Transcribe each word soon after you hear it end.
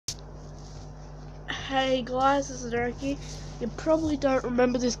Hey guys, this is Ericy. You probably don't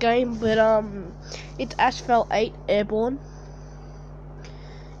remember this game, but it's Asphalt 8 Airborne.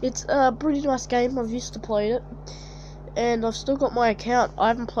 It's a pretty nice game. I've used to play it, and I've still got my account. I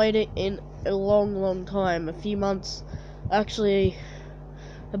haven't played it in a long time, a few months, actually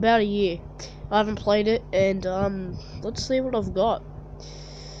about a year. I haven't played it, and let's see what I've got.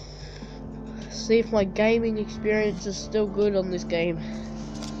 See if my gaming experience is still good on this game.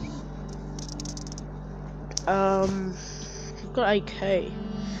 I've got AK.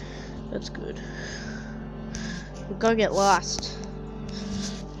 That's good. We'll go get last.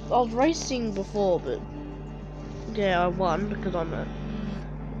 I was racing before, but yeah, I won because I'm an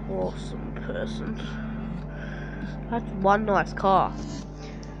awesome person. That's one nice car.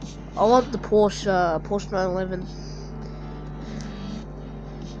 I want the Porsche 911.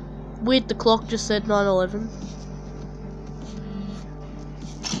 Weird, the clock just said 911.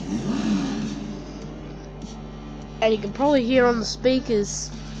 And you can probably hear on the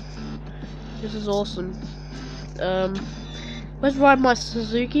speakers. This is awesome. Let's ride my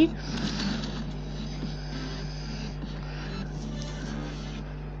Suzuki.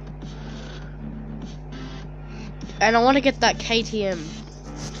 And I want to get that KTM.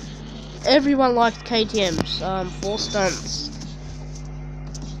 Everyone likes KTMs, 4 stunts.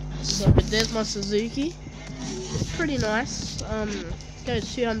 So, but there's my Suzuki. It's pretty nice.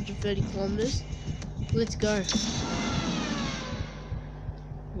 Goes 230 kilometers. Let's go.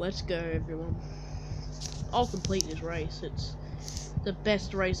 Let's go, everyone. I'll complete this race. It's the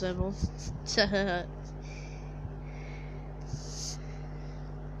best race ever.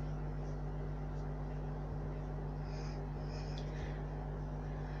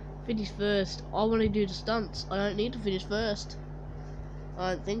 Finish first. I want to do the stunts. I don't need to finish first.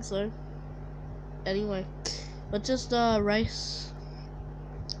 I don't think so. Anyway, let's just race.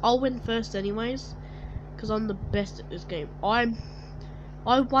 I'll win first anyways, because I'm the best at this game.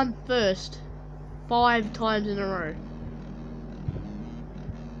 I won first 5 times in a row.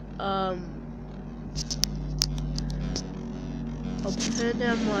 I'll turn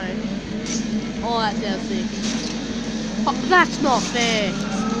down my... Oh, that sounds sick. Oh, that's not fair.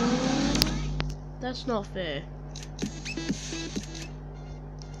 That's not fair.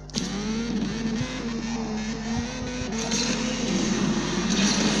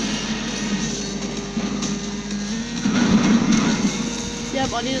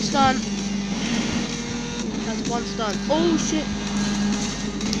 Yep, I need a stunt. That's one stunt. Oh shit.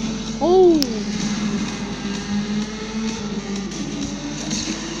 Oh.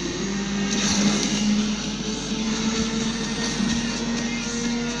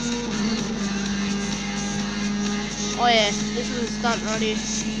 Oh yeah, this is a stunt right here.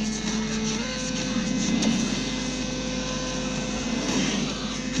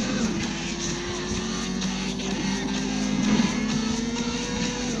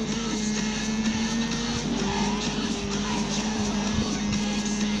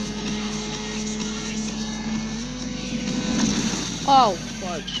 Oh,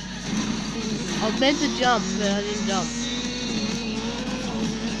 fudge. I was meant to jump, but I didn't jump.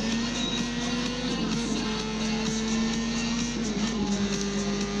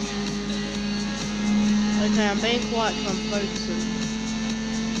 Okay, I'm being quiet because I'm focusing.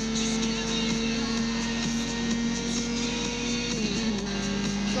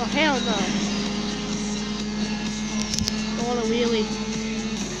 Oh, hell no. I want to wheelie.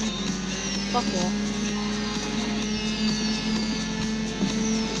 Fuck off.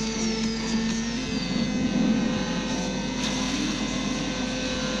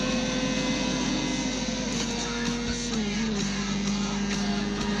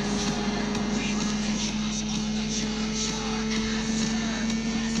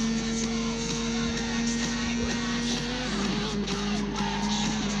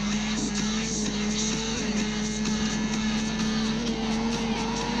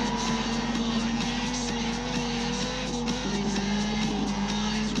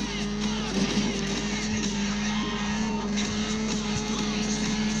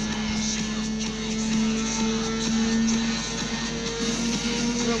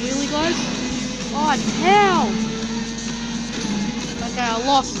 Wheelie guys? Oh hell! Okay, I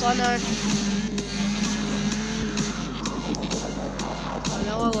lost, I know. I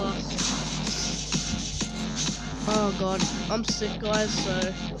know I lost. Oh god, I'm sick guys,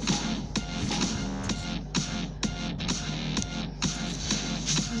 so...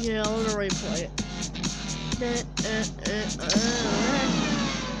 Yeah, I want to replay it.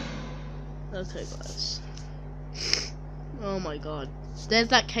 Okay guys. Oh my god. There's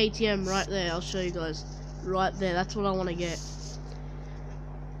that KTM right there. I'll show you guys. Right there. That's what I want to get.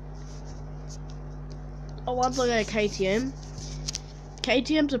 once I get a KTM.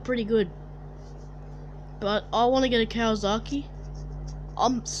 KTMs are pretty good. But I want to get a Kawasaki.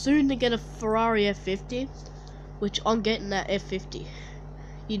 I'm soon to get a Ferrari F50. Which I'm getting that F50.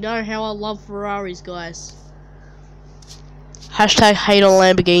 You know how I love Ferraris, guys. Hashtag hate on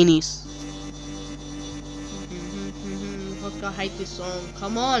Lamborghinis. Fuck, I hate this song.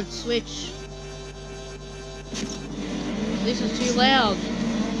 Come on, switch. This is too loud.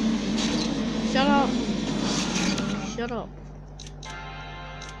 Shut up. Shut up.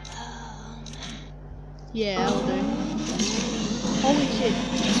 Yeah, I'll do. Holy shit.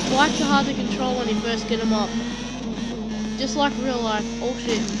 Bikes are hard to control when you first get them up. Just like real life. Oh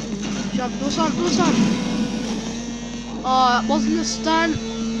shit. Jump. Do something. Do something. Oh, it wasn't a stunt.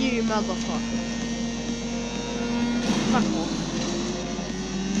 You motherfucker. Fuck off.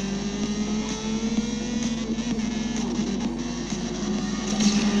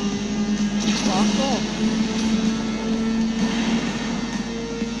 Fuck off.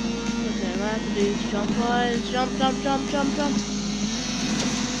 Okay, I have to do is jump, guys. Jump, jump, jump, jump, jump.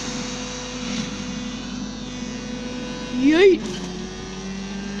 Yeet!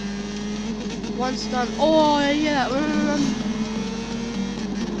 One stun. Oh, yeah.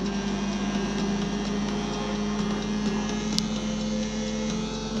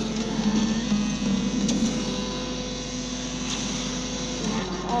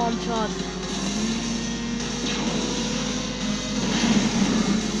 Oh, I'm charged.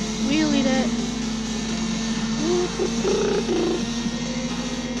 Wheelie it.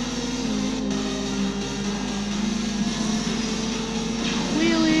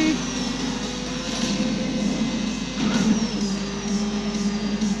 Wheelie.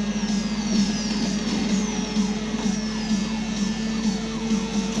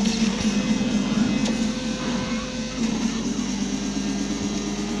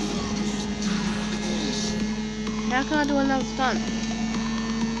 How can I do another stunt?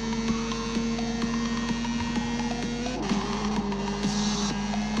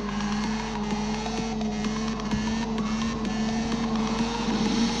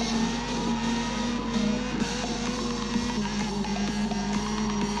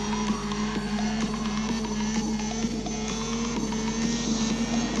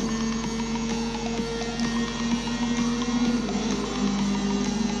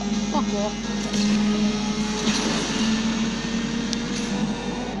 Fuck off.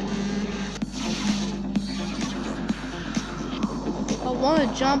 I want to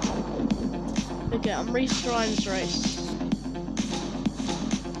jump. Okay, I'm restarting this race.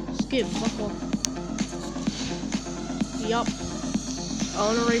 Skip, fuck off. Yup. I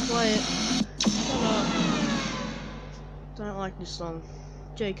want to replay it. Shut up. Don't like this song.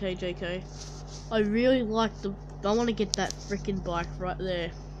 JK, JK. I really like the. I want to get that freaking bike right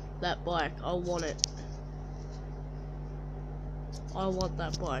there. That bike. I want it. I want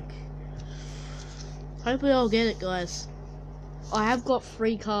that bike. Hopefully I'll get it, guys. I have got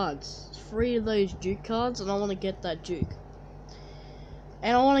 3 cards. 3 of those Duke cards, and I want to get that Duke.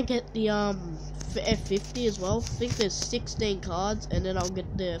 And I want to get the F50 as well. I think there's 16 cards, and then I'll get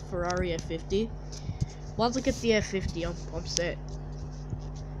the Ferrari F50. Once I get the F50, I'm set.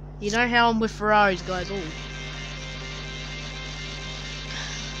 You know how I'm with Ferraris, guys. Ooh.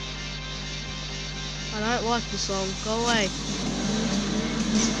 I don't like the song. Go away.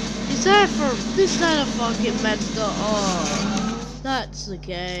 Is that a fucking Mazda? Oh, that's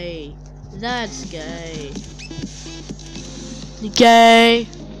gay. That's gay. Gay.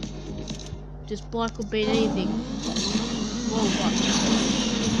 This bike will beat anything. Whoa, fuck.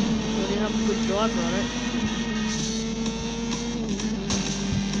 I didn't have a good driver on it.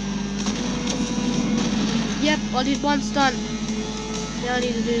 Yep, I did 1 stunt. Now I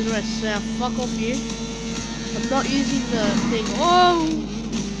need to do the rest. Now, fuck off you. I'm not using the thing. Oh!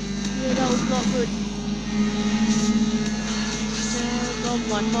 Yeah, that was not good. Stand on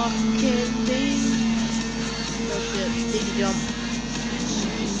my fucking thing. Oh shit, need to jump.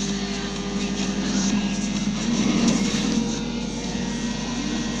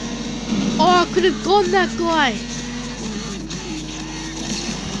 Oh, I could have gone that guy.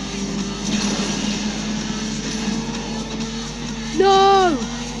 No!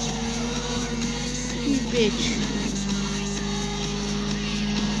 You bitch.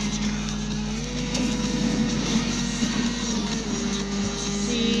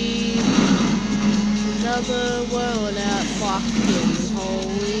 See another world out. Fucking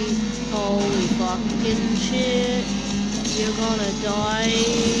holy fucking shit. You're gonna die.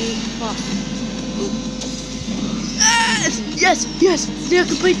 Fuck. Yes! Yes! Now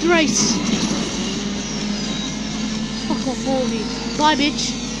complete the race! Fuck off all of you. Bye,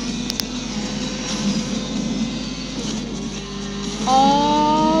 bitch!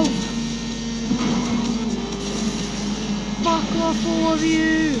 Oh! Fuck off, all of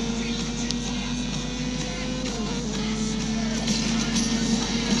you!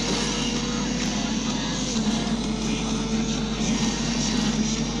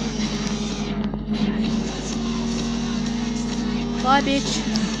 Bye, bitch.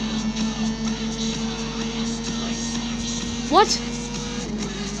 What?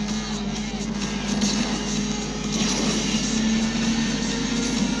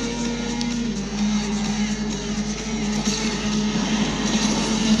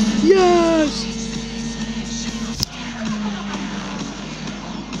 Yes!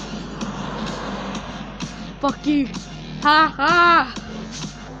 Fuck you! Ha ha!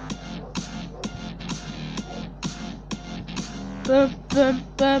 Bum bum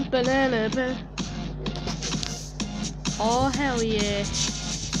bum banana bum. Oh hell yeah!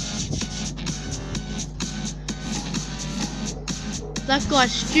 That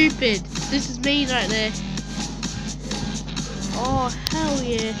guy's stupid. This is me right there. Oh hell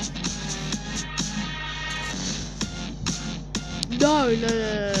yeah! No no no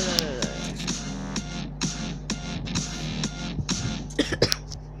no no no no.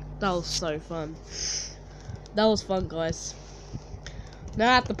 That was so fun. That was fun, guys. Now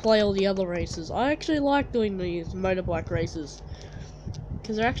I have to play all the other races. I actually like doing these motorbike races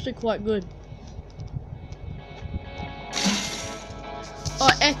because they're actually quite good. Oh,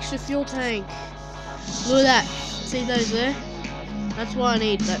 extra fuel tank. Look at that. See those there? That's what I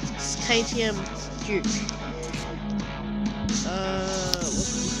need. That's KTM Duke. What's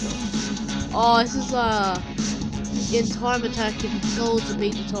this one? Oh, this is in time attack if goals to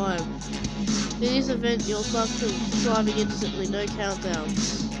beat the time. In this event, you'll start driving instantly, no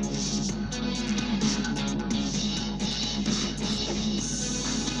countdowns.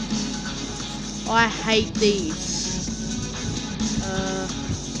 I hate these.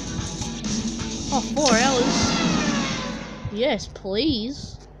 Oh, 4 hours. Yes,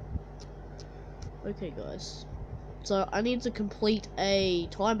 please. Okay, guys. So I need to complete a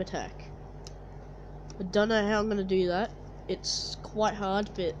time attack. I don't know how I'm gonna do that. It's quite hard,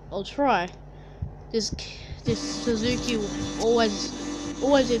 but I'll try. This Suzuki will always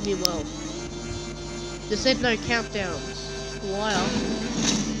did me well. They said no countdowns. Liar.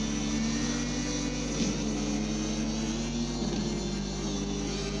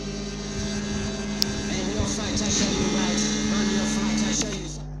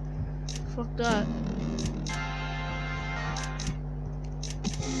 Fuck that.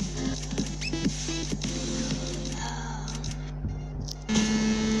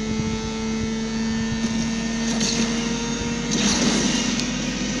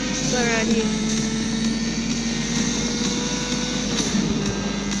 Go around here.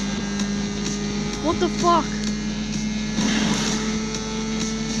 What the fuck?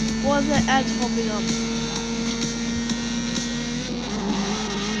 Why is that ads popping up?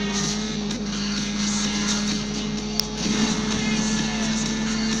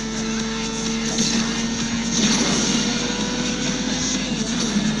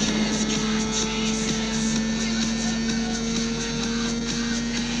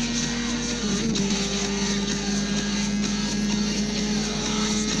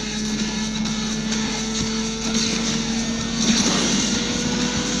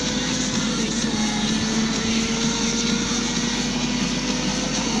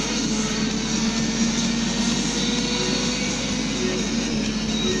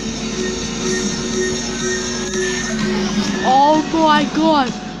 Oh my god!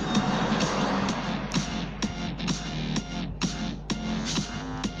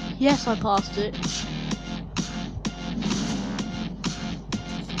 Yes, I passed it.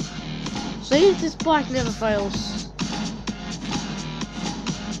 See, this bike never fails.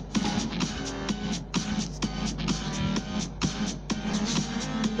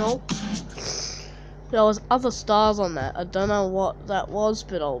 Nope. There was other stars on that. I don't know what that was,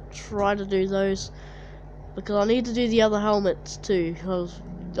 but I'll try to do those. Because I need to do the other helmets too.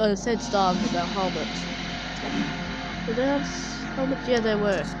 I said stars, but they're helmets. Were there helmets? Yeah, there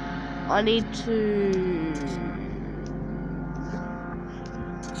were. I need to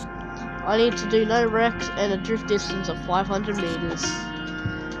do no wrecks and a drift distance of 500 meters.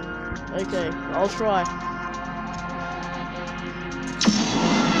 Okay, I'll try.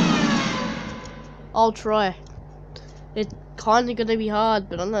 I'll try. It's kinda gonna be hard,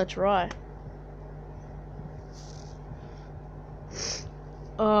 but I'm gonna try.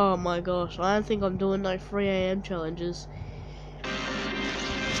 Oh my gosh, I don't think I'm doing no 3 AM challenges.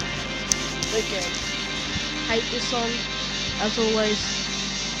 Okay. Hate this song, as always.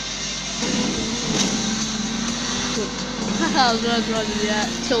 Good. I was running, yeah,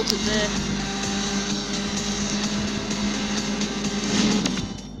 tilted there.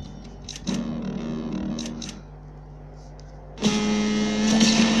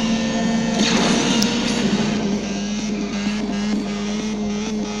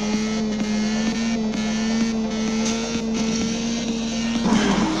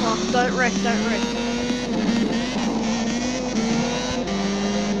 Oh, don't wreck, don't wreck.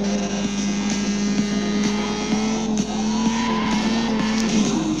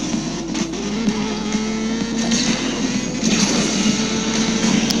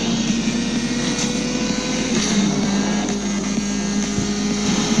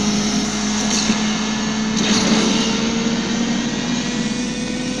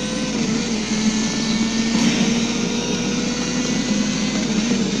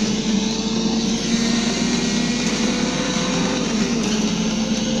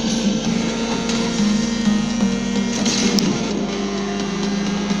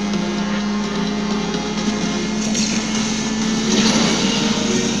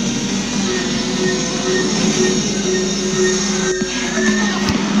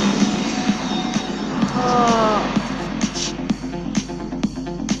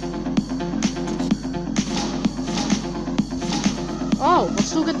 Oh, I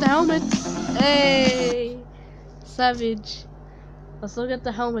still get the helmets. Hey, savage. I still get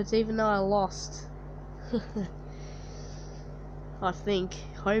the helmets even though I lost. I think,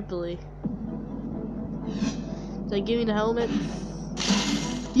 hopefully. They give me the helmet.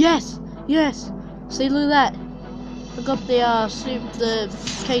 Yes, yes. See, look at that. I got the the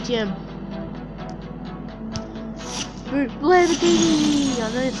KTM. Lamborghini.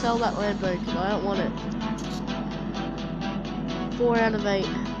 I need to sell that Lambo because I don't want it. 4 out of 8.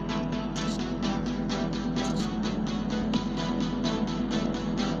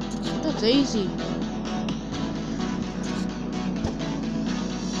 That's easy.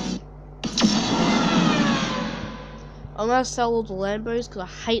 I'm gonna sell all the Lambos because I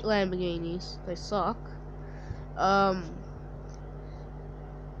hate Lamborghinis. They suck. I'd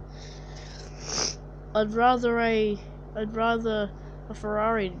rather a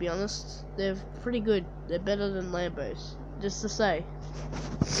Ferrari, to be honest. They're pretty good. They're better than Lambos. Just to say.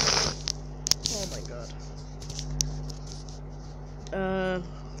 Oh my god.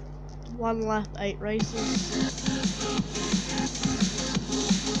 1 lap, 8 races.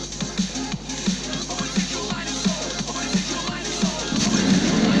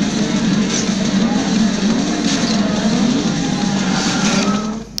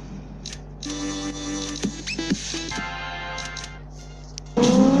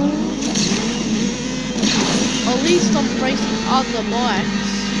 At least I'm racing other bikes.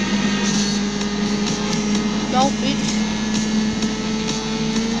 Go, bitch.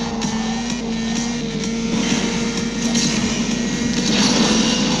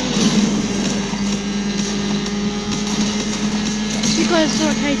 You guys saw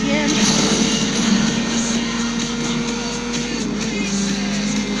a KTM.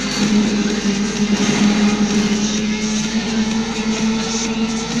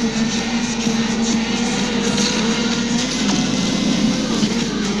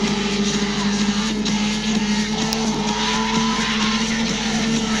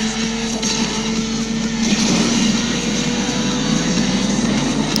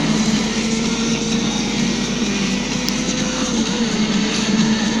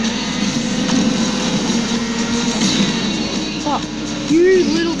 You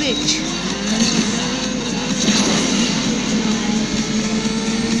little bitch.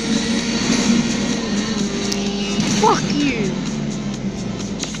 Fuck you.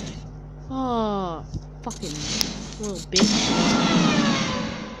 Oh, fucking little bitch.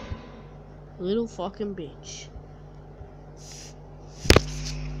 Little fucking bitch.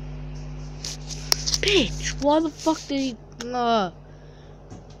 Bitch, why the fuck did he...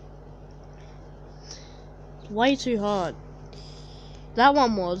 It's way too hard. That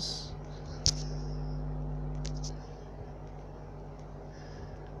one was.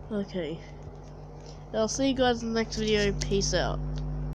 Okay. I'll see you guys in the next video. Peace out.